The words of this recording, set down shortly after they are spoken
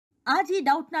আজই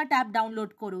Doubtnut app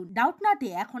download করুন। ডাউটনাটে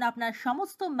এখন আপনার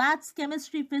সমস্ত ম্যাথস,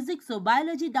 কেমিস্ট্রি, ফিজিক্স ও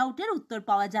বায়োলজি ডাউটের উত্তর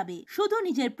পাওয়া যাবে। শুধু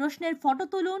নিজের প্রশ্নের ফটো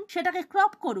তুলুন, সেটাকে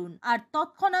ক্রপ করুন আর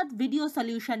তৎক্ষণাৎ ভিডিও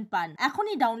সলিউশন পান।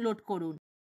 এখনই ডাউনলোড করুন।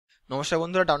 নমস্কার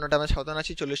বন্ধুরা, ডাউনলোড আমরা স্বাগত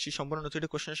জানাচ্ছি। চলে এসেছি সম্পূর্ণ নতুন একটি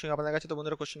কোশ্চেনের সঙ্গে আপনাদের কাছে। তো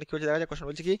বন্ধুরা, কোশ্চেনটা কি হচ্ছে দেখা যায়। কোশ্চেন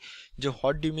বলছে কি যে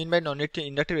what do mean by non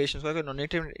inductive resistance coil. Non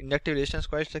inductive resistance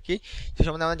কয়েলটা কি সে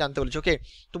সম্বন্ধে আমরা জানতে বলছি। ওকে,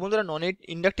 তো বন্ধুরা, নন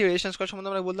ইন্ডাকটিভ রেজিস্ট্যান্স কয়েল সম্বন্ধে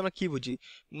আমরা বলতে আমরা কি বুঝি,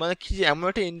 মানে কি যে এমন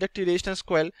একটা ইন্ডাকটিভ রেজিস্ট্যান্স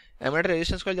কয়েল, এমন একটা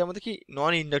রেজিস্ট্যান্স কয়েল যার মধ্যে কি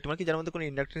নন ইন্ডাকটিভ, মানে কি যার মধ্যে কোনো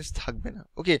ইন্ডাকটেন্স থাকবে না।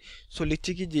 ওকে, সো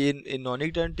লিখছি কি যে নন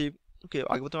ইন্ডাকটিভ। ওকে,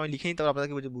 আগে প্রথমে আমি লিখে নিই, তারপর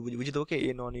আপনাদেরকে বুঝিয়ে দেবো। ওকে, এ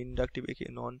নন inductive,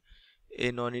 A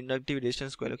non inductive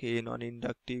resistance coil. Okay,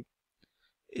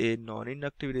 a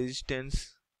non-inductive resistance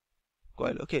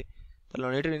coil. Okay, the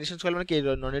non-inductive resistance coil মানে কি?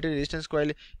 Non-inductive resistance coil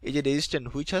is a resistance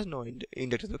which has no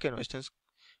inductance. Okay, resistance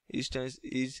is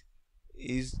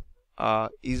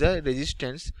a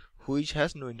resistance which has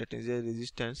no inductance.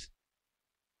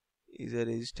 Is a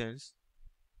resistance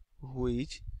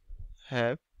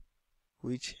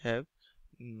which have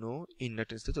no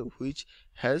inductance. তো which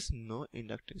has no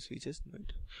inductance.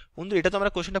 বন্ধু, এটা তো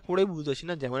আমরা কোশ্চেনটা পড়েই বুঝতে পারছি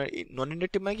না। যেমন নন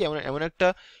ইন্ডাকটিভ মানে কি, এমন একটা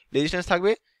রেজিস্ট্যান্স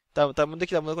থাকবে, তার মধ্যে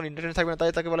কি তার মধ্যে কোনো ইন্ডাকটেন্স থাকবে না, তাই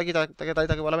তাকে বলা কি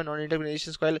তাকে বলা হবে নন ইন্ডাকটিভ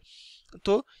রেজিস্ট্যান্স কয়েল।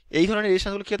 তো এই ধরনের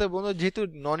রেজিস্ট্যান্সগুলো কি হতে বন্ধু, যেহেতু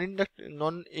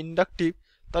নন ইন্ডাকটিভ,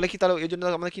 তাহলে কি তাহলে এই জন্য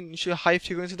আমাদের কি নিশ্চয়ই হাই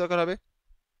ফ্রিকোয়েন্সি দরকার হবে,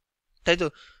 তাই তো।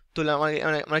 তাহলে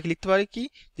আমরা কি লিখতে পারি কি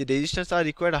যে resistance R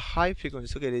required high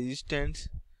frequency. Okay,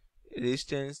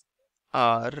 resistance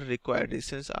are required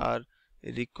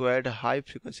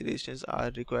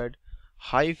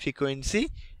high frequency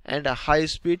and a high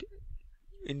speed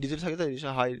in digital থাকে, তাই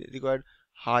হাই রিকোয়ার্ড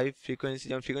হাই ফ্রিকোয়েন্সি,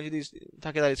 যেমন ফ্রিকোয়েন্সি যদি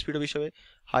থাকে তার স্পিডও বেশি হবে।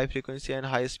 High frequency and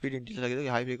high speed in digital থাকে,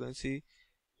 high frequency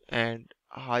and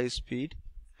high speed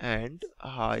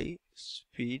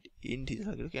in digital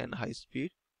circuit. Okay, and high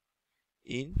speed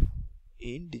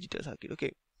in digital circuit. ওকে,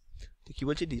 তো কি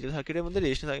বলছি, ডিজিটাল সার্কিটের মধ্যে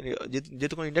রেজিস্ট্যান্স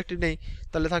যেহেতু কোনো ইন্ডাকটিভ নেই,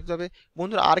 তাহলে থাকতে হবে।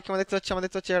 বন্ধুরা, আর কি আমরা দেখতে পাচ্ছি,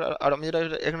 আর আমি যেটা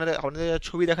এখানে আপনাদের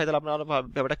ছবি দেখাই, তাহলে আপনারা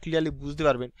ব্যাপারটা ক্লিয়ারলি বুঝতে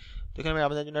পারবেন। তো এখানে আমি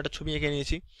আপনাদের জন্য একটা ছবি এঁকে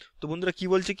নিয়েছি। তো বন্ধুরা কি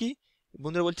বলছে কি,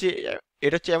 বন্ধুরা বলছে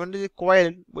এটা হচ্ছে এমন যে কয়েল,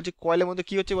 বলছে কয়েলের মধ্যে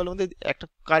কি হচ্ছে বলে, মধ্যে একটা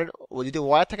কারেন্ট, যদি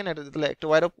ওয়্যার থাকে না, তাহলে একটা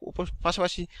ওয়্যারের উপর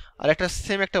পাশাপাশি আর একটা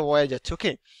সেম একটা ওয়্যার যাচ্ছে।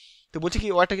 ওকে, তো বলছে কি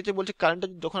ওয়ারটা কিছু বলছে, কারেন্টটা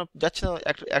যখন যাচ্ছে না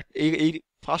এই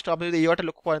ফার্স্ট আপনি যদি এই ওয়ারটা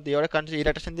লক্ষ্য করেন, এই ওয়ারের কারেন্ট এই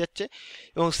ডাইরেকশন দিয়ে যাচ্ছে,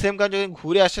 এবং সেম কারেন্ট যখন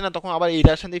ঘুরে আসছে না, তখন আবার এই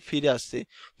ডাইরেকশন দিয়ে ফিরে আসছে।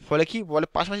 ফলে কি বলে,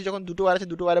 পাশাপাশি যখন দুটো ওয়ার আছে,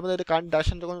 দুটো ওয়ারের মধ্যে কারেন্ট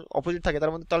ডাইরেকশন যখন অপোজিট থাকে,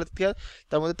 তার মধ্যে তাহলে কি হয়,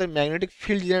 তার মধ্যে তার ম্যাগনেটিক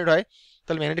ফিল্ড জেনারেট হয়।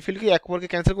 তাহলে ম্যাগনেটিক ফিল্ড কি এক অপরকে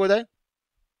ক্যান্সেল করে দেয়।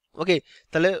 ওকে,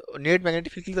 তাহলে নেট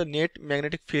ম্যাগনেটিক ফিল্ড কি, নেট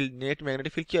ম্যাগনেটিক ফিল্ড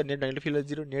কি হয়, net magnetic field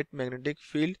zero, net magnetic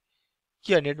field কি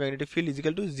হয়, net magnetic field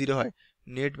is equal two zero হয়,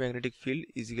 net magnetic field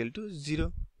is equal two zero,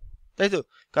 তাই তো।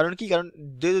 কারণ কি, কারণ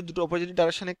যেহেতু দুটো অপোজিট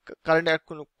ডাইরেকশনে কারেন্ট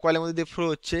কয়েলের মধ্যে দিয়ে ফ্লো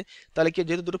হচ্ছে, তাহলে কি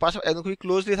যেহেতু দুটো পাশে একদম খুবই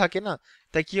ক্লোজলি থাকে না,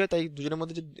 তাই কি হয়, তাই দুজনের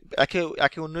মধ্যে যে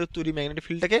একে অন্যের তৈরি ম্যাগনেটিক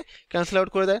ফিল্ডটাকে ক্যান্সেল আউট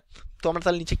করে দেয়। তো আমরা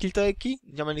তাহলে নিচে লিখতে হয় কি,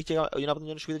 যে আমরা নিচে ওই জন্য আপনাদের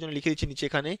জন্য সুবিধার জন্য লিখে দিচ্ছি নিচে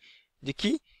এখানে, যে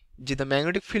কি, যে the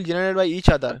magnetic field generated by each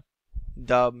other,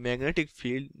 the magnetic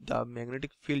field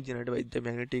generated by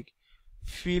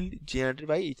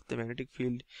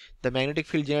the magnetic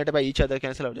field generated by each other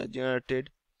cancel out,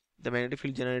 the magnetic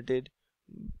field generated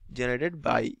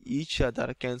by each other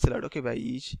cancel out. Okay, by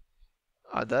each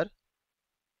other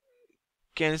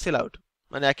cancel out,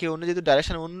 মানে একে অন্য যেহেতু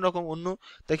direction অন্যরকম, অন্য,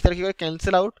 তাই তারা কি করে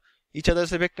cancel out each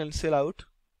others effect, cancel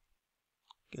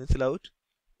out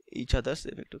each others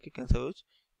effect. ওকে, cancel out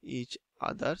each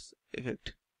others effect.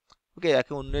 ওকে,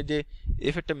 একে অন্যের যে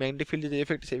এফেক্টটা, ম্যাগনেটিক ফিল্ডের যে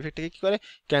এফেক্ট, সেই এফেক্টটাকে কি করে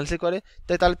ক্যান্সেল করে।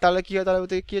 তাহলে কি হয়, তাহলে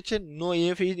কি হচ্ছে, no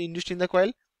EMF is induced in the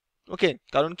coil. ওকে,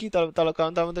 কারণ কি, কারণ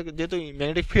তার মধ্যে যেহেতু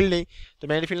ম্যাগনেটিক ফিল্ড নেই, তো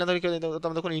ম্যাগনেটিক ফিল্ড না থাকলে কি হয়, তো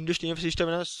আমাদের কোনো ইন্ডিউসড ইএমএফ সিস্টেম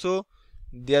না, so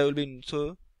there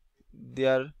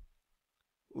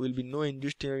will be no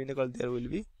induced EMF in the coil, there will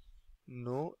be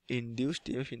no induced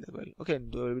EMF in the coil. Okay,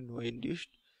 there will be no induced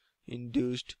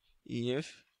EMF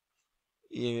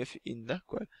in the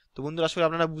coil. তো বন্ধুরা, আসলে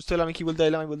আপনারা বুঝতে পারলে আমি কি বলতে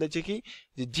চাইলাম, আমি বলতে চাইছি কি,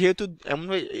 যে যেহেতু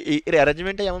এমনভাবে এর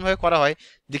অ্যারেঞ্জমেন্টটাই এমনভাবে করা হয়,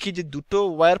 দেখি যে দুটো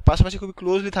ওয়্যার পাশাপাশি খুবই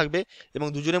ক্লোজলি থাকবে, এবং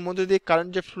দুজনের মধ্যে দিয়ে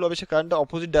কারেন্ট যে ফ্লো হবে, সে কারেন্টটা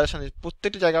অপোজিট ডাইরেকশনে,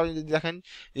 প্রত্যেকটা জায়গায় যদি দেখেন,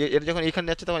 এটা যখন এখানে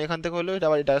যাচ্ছে, তখন এখান থেকে হলো এটা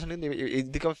আবার ডাইরেকশন কিন্তু এই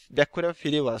দিকে ব্যাক করে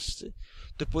ফিরেও আসছে।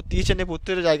 তো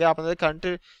প্রত্যেকটা জায়গায় আপনাদের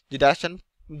কারেন্টের যে ডাইরেকশন,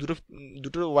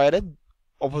 দুটো ওয়্যারের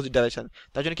অপোজিট ডাইরেকশন,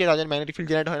 তার জন্য কি, তার জন্য ম্যাগনেটিক ফিল্ড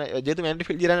জেনারেট হয় না। যেহেতু ম্যাগনেটিক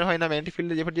ফিল্ড জেনারেট হয় না, ম্যাগনেটিক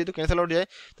ফিল্ডের যেহেতু ক্যান্সেল আউট যায়,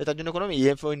 তার জন্য কোনো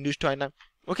ইএমএফ ইন্ডিউসড হয় না।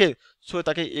 ওকে, সো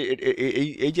তাকে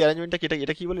এই যে অ্যারেঞ্জমেন্টটা,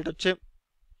 এটা কি বলে, এটা হচ্ছে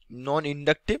নন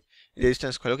ইন্ডাকটিভ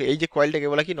রেজিস্ট্যান্স কয়েল। ওকে, এই যে কয়েলটাকে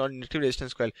বলা কি, নন ইন্ডাকটিভ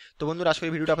রেজিস্ট্যান্স কয়েল। তো বন্ধুরা, আশা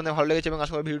করি ভিডিওটা আপনাদের ভালো লেগেছে, এবং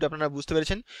আশা করি ভিডিওটা আপনারা বুঝতে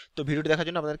পেরেছেন। তো ভিডিওটি দেখার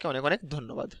জন্য আপনাদেরকে অনেক অনেক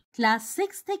ধন্যবাদ। ক্লাস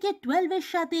 6 থেকে 12 এর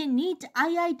সাথে নিট,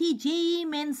 আইআইটি, জেইই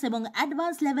মেন্স এবং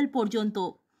অ্যাডভান্স লেভেল পর্যন্ত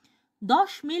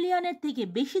 10 মিলিয়নের থেকে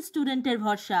বেশি স্টুডেন্টের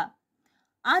ভরসা।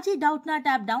 আজই ডাউটনাট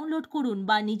অ্যাপ ডাউনলোড করুন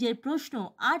বা নিজের প্রশ্ন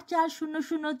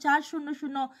 8400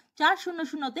 400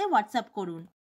 400 তে হোয়াটসঅ্যাপ করুন।